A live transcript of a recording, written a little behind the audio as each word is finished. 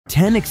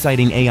10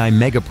 exciting AI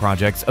mega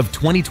projects of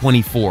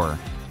 2024.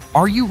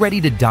 Are you ready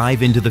to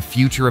dive into the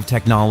future of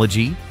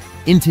technology?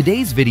 In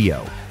today's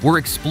video, we're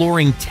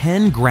exploring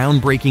 10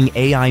 groundbreaking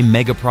AI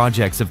mega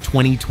projects of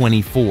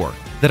 2024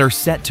 that are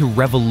set to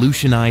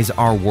revolutionize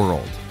our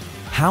world.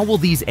 How will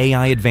these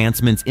AI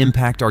advancements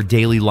impact our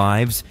daily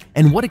lives,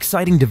 and what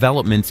exciting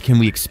developments can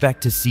we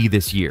expect to see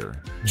this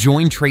year?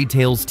 Join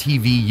TradeTales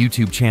TV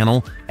YouTube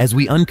channel as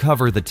we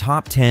uncover the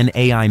top 10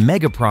 AI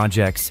mega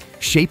projects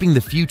shaping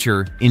the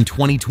future in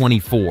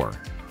 2024.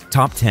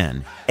 Top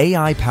 10.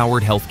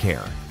 AI-powered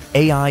healthcare.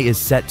 AI is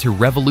set to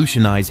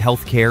revolutionize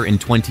healthcare in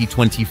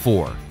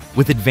 2024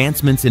 with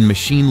advancements in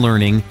machine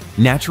learning,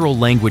 natural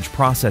language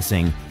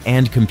processing,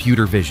 and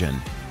computer vision.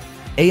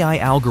 AI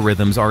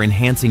algorithms are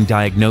enhancing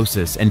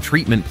diagnosis and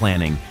treatment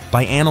planning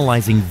by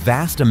analyzing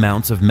vast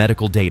amounts of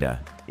medical data,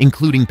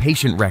 including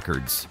patient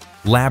records,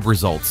 lab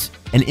results,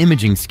 and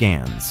imaging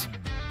scans.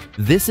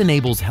 This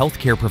enables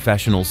healthcare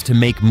professionals to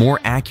make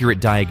more accurate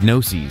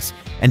diagnoses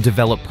and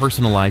develop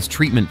personalized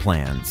treatment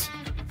plans.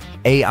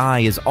 AI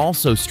is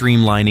also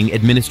streamlining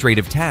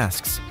administrative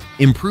tasks,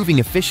 improving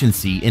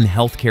efficiency in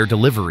healthcare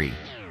delivery.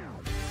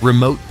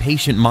 Remote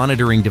patient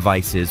monitoring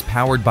devices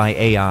powered by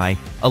AI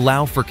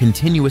allow for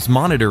continuous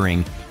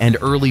monitoring and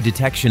early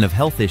detection of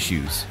health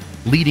issues,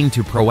 leading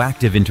to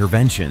proactive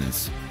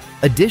interventions.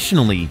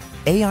 Additionally,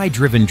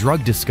 AI-driven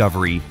drug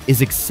discovery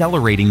is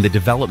accelerating the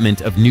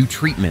development of new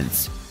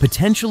treatments,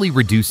 potentially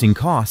reducing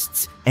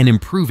costs and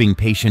improving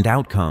patient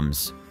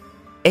outcomes.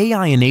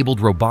 AI-enabled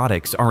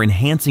robotics are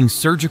enhancing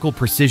surgical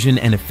precision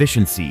and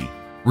efficiency,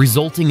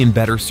 resulting in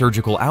better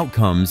surgical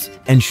outcomes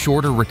and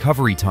shorter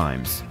recovery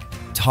times.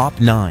 Top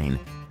 9.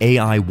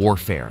 AI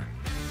warfare.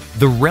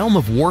 The realm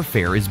of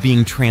warfare is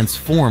being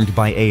transformed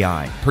by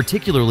AI,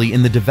 particularly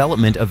in the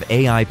development of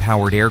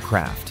AI-powered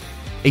aircraft.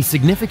 A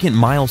significant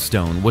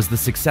milestone was the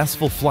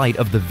successful flight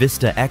of the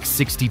Vista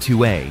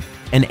X-62A,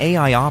 an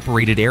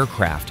AI-operated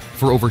aircraft,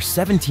 for over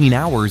 17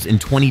 hours in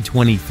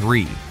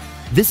 2023.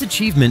 This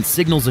achievement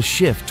signals a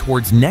shift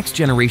towards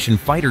next-generation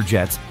fighter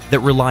jets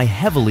that rely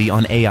heavily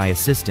on AI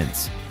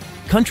assistance.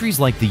 Countries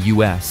like the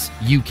US,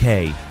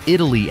 UK,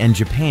 Italy, and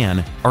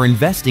Japan are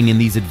investing in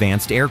these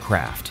advanced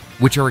aircraft,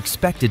 which are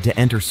expected to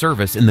enter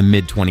service in the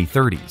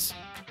mid-2030s.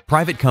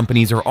 Private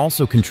companies are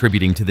also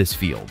contributing to this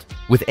field,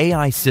 with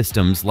AI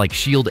systems like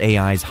Shield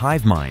AI's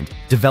HiveMind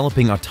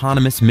developing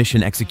autonomous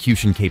mission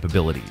execution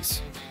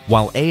capabilities.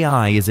 While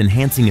AI is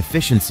enhancing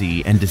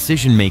efficiency and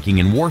decision-making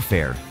in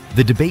warfare,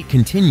 the debate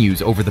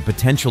continues over the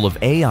potential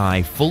of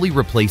AI fully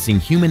replacing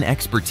human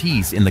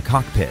expertise in the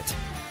cockpit.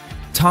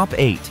 Top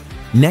 8.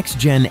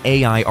 Next-gen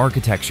AI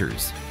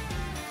architectures.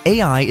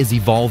 AI is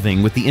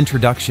evolving with the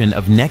introduction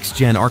of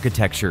next-gen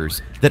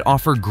architectures that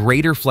offer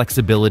greater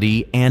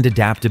flexibility and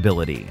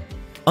adaptability.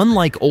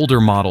 Unlike older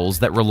models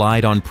that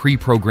relied on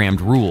pre-programmed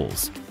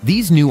rules,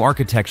 these new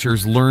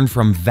architectures learn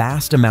from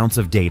vast amounts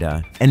of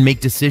data and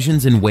make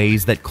decisions in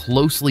ways that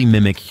closely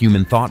mimic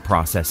human thought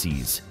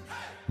processes.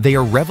 They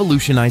are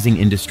revolutionizing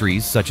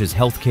industries such as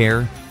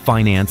healthcare,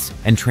 finance,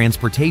 and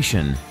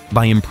transportation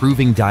by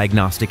improving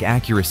diagnostic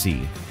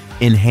accuracy,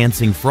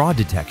 enhancing fraud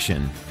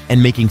detection,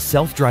 and making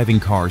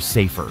self-driving cars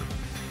safer.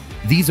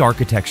 These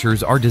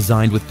architectures are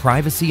designed with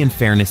privacy and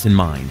fairness in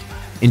mind,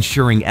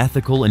 ensuring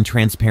ethical and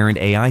transparent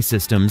AI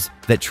systems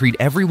that treat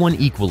everyone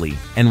equally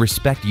and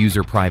respect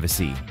user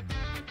privacy.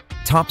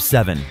 Top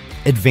 7.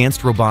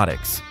 Advanced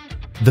robotics.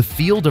 The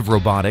field of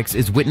robotics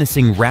is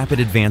witnessing rapid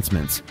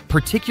advancements,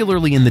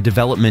 particularly in the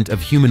development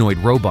of humanoid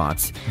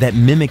robots that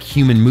mimic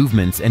human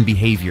movements and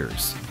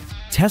behaviors.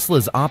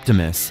 Tesla's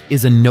Optimus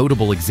is a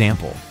notable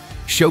example,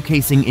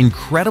 showcasing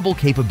incredible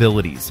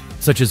capabilities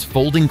such as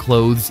folding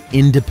clothes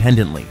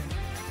independently.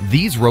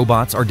 These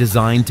robots are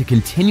designed to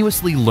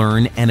continuously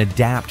learn and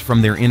adapt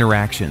from their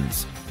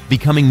interactions,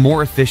 becoming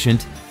more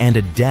efficient and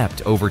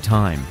adept over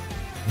time.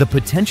 The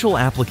potential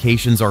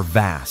applications are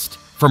vast,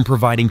 from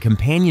providing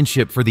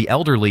companionship for the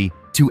elderly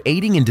to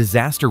aiding in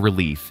disaster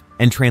relief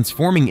and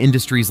transforming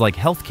industries like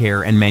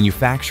healthcare and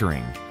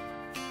manufacturing.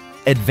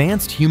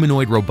 Advanced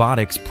humanoid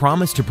robotics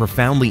promise to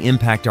profoundly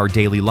impact our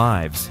daily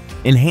lives,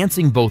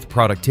 enhancing both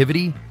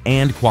productivity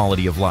and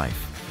quality of life.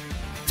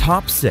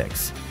 Top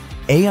 6.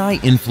 AI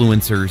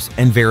influencers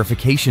and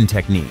verification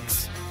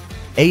techniques.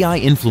 AI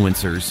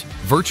influencers,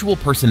 virtual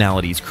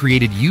personalities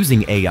created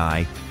using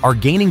AI, are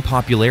gaining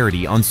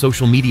popularity on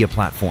social media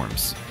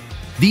platforms.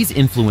 These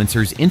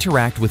influencers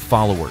interact with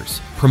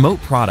followers,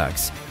 promote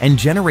products, and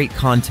generate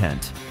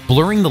content,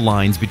 blurring the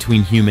lines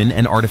between human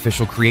and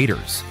artificial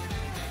creators.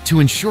 To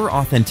ensure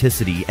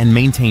authenticity and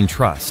maintain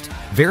trust,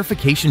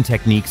 verification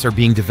techniques are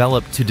being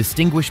developed to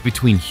distinguish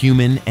between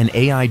human and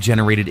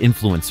AI-generated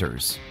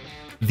influencers.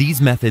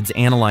 These methods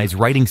analyze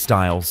writing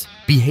styles,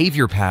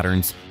 behavior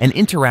patterns, and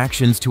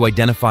interactions to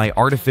identify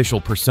artificial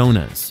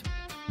personas.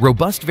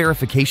 Robust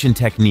verification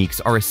techniques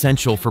are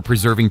essential for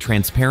preserving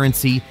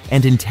transparency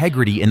and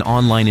integrity in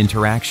online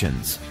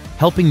interactions,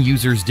 helping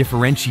users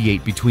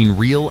differentiate between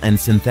real and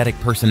synthetic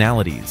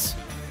personalities.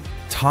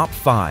 Top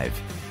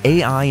 5.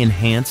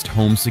 AI-enhanced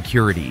home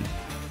security.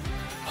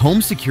 Home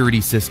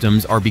security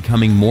systems are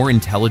becoming more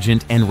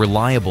intelligent and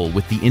reliable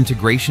with the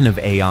integration of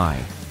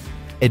AI.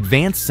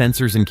 Advanced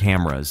sensors and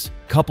cameras,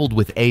 coupled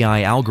with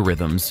AI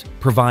algorithms,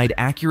 provide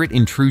accurate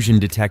intrusion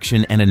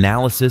detection and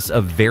analysis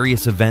of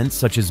various events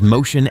such as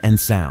motion and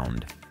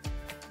sound.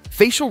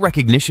 Facial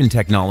recognition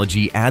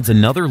technology adds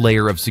another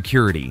layer of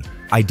security,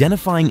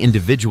 identifying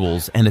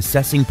individuals and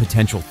assessing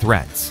potential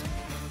threats.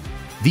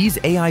 These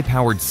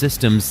AI-powered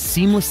systems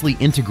seamlessly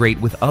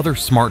integrate with other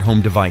smart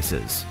home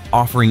devices,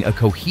 offering a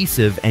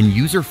cohesive and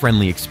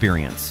user-friendly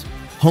experience.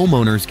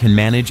 Homeowners can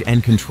manage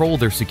and control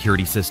their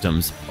security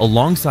systems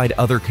alongside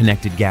other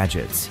connected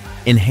gadgets,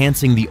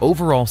 enhancing the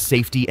overall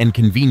safety and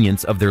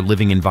convenience of their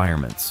living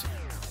environments.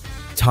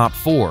 Top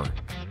 4.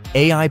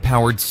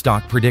 AI-powered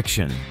stock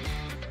prediction.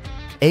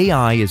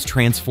 AI is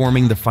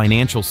transforming the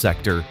financial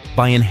sector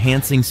by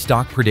enhancing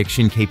stock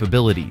prediction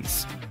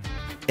capabilities.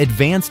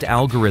 Advanced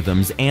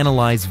algorithms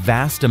analyze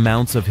vast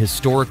amounts of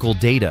historical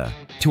data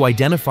to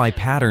identify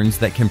patterns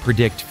that can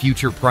predict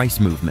future price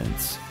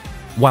movements.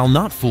 While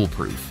not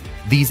foolproof,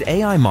 these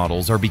AI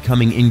models are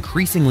becoming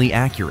increasingly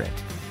accurate,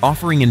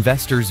 offering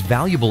investors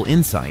valuable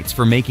insights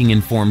for making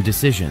informed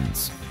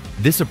decisions.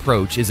 This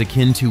approach is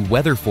akin to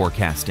weather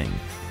forecasting,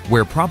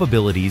 where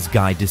probabilities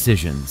guide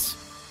decisions.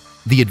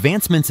 The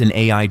advancements in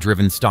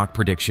AI-driven stock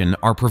prediction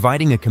are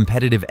providing a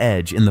competitive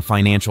edge in the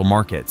financial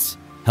markets,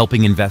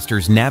 helping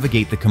investors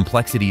navigate the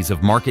complexities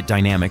of market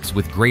dynamics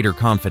with greater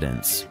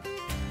confidence.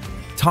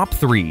 Top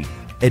 3.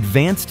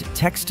 Advanced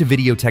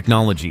text-to-video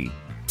technology.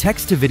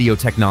 Text-to-video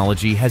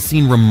technology has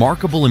seen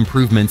remarkable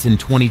improvements in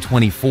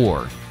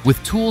 2024,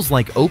 with tools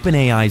like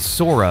OpenAI's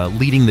Sora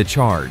leading the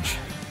charge.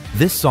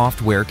 This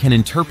software can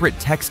interpret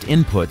text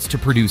inputs to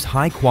produce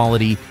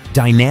high-quality,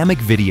 dynamic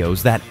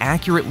videos that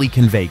accurately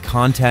convey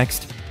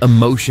context,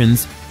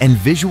 emotions, and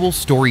visual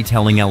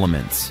storytelling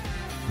elements.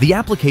 The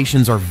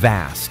applications are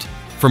vast,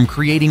 from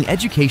creating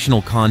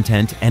educational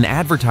content and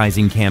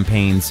advertising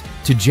campaigns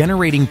to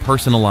generating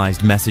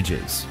personalized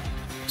messages.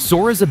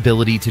 Sora's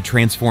ability to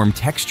transform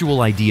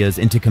textual ideas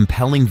into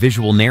compelling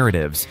visual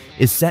narratives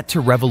is set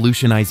to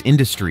revolutionize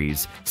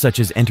industries such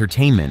as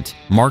entertainment,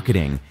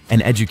 marketing,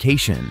 and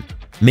education,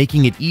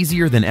 making it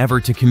easier than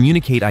ever to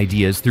communicate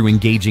ideas through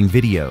engaging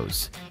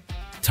videos.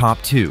 Top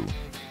 2.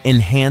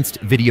 Enhanced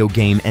video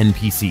game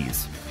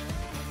NPCs.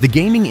 The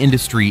gaming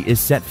industry is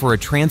set for a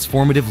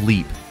transformative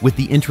leap with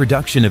the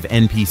introduction of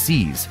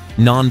NPCs,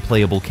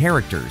 non-playable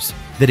characters,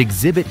 that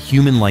exhibit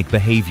human-like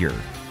behavior.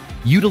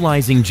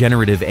 Utilizing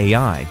generative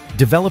AI,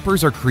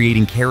 developers are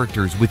creating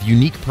characters with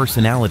unique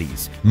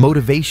personalities,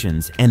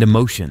 motivations, and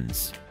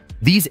emotions.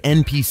 These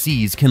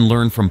NPCs can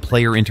learn from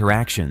player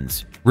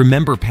interactions,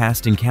 remember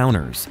past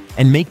encounters,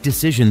 and make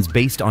decisions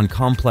based on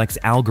complex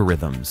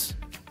algorithms.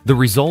 The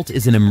result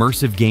is an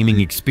immersive gaming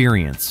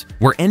experience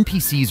where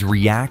NPCs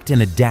react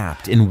and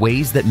adapt in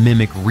ways that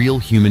mimic real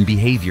human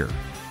behavior,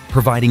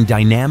 providing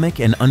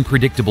dynamic and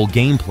unpredictable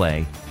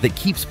gameplay that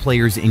keeps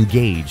players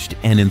engaged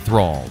and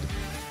enthralled.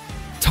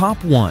 Top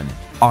 1.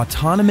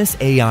 Autonomous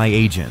AI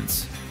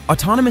agents.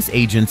 Autonomous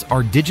agents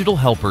are digital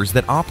helpers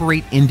that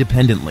operate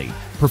independently,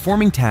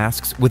 performing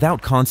tasks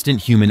without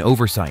constant human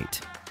oversight.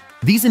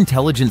 These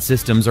intelligent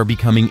systems are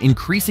becoming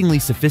increasingly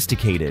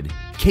sophisticated,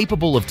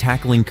 capable of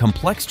tackling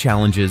complex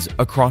challenges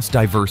across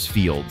diverse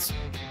fields.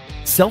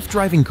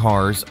 Self-driving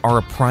cars are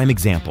a prime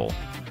example,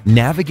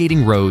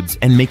 navigating roads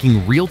and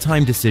making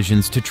real-time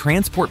decisions to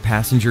transport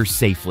passengers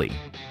safely.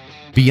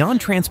 Beyond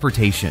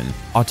transportation,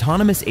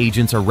 autonomous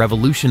agents are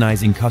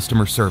revolutionizing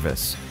customer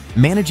service,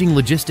 managing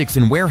logistics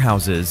in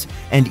warehouses,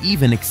 and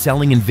even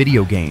excelling in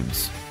video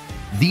games.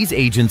 These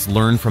agents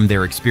learn from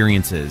their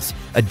experiences,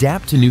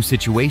 adapt to new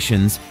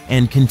situations,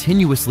 and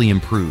continuously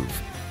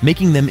improve,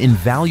 making them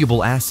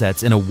invaluable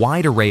assets in a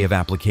wide array of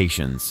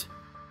applications.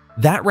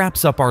 That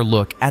wraps up our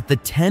look at the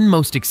 10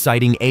 most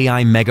exciting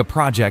AI mega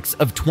projects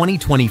of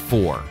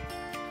 2024.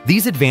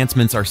 These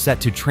advancements are set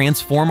to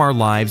transform our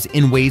lives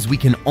in ways we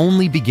can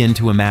only begin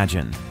to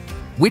imagine.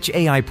 Which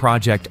AI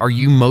project are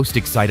you most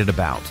excited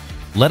about?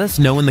 Let us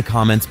know in the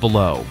comments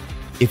below.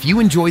 If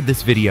you enjoyed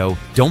this video,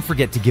 don't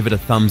forget to give it a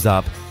thumbs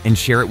up and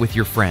share it with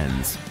your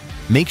friends.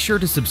 Make sure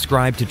to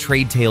subscribe to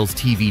Trade Tales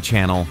TV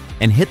channel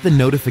and hit the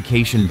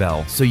notification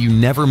bell so you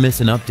never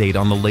miss an update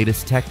on the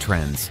latest tech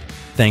trends.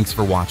 Thanks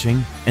for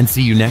watching, and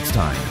see you next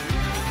time.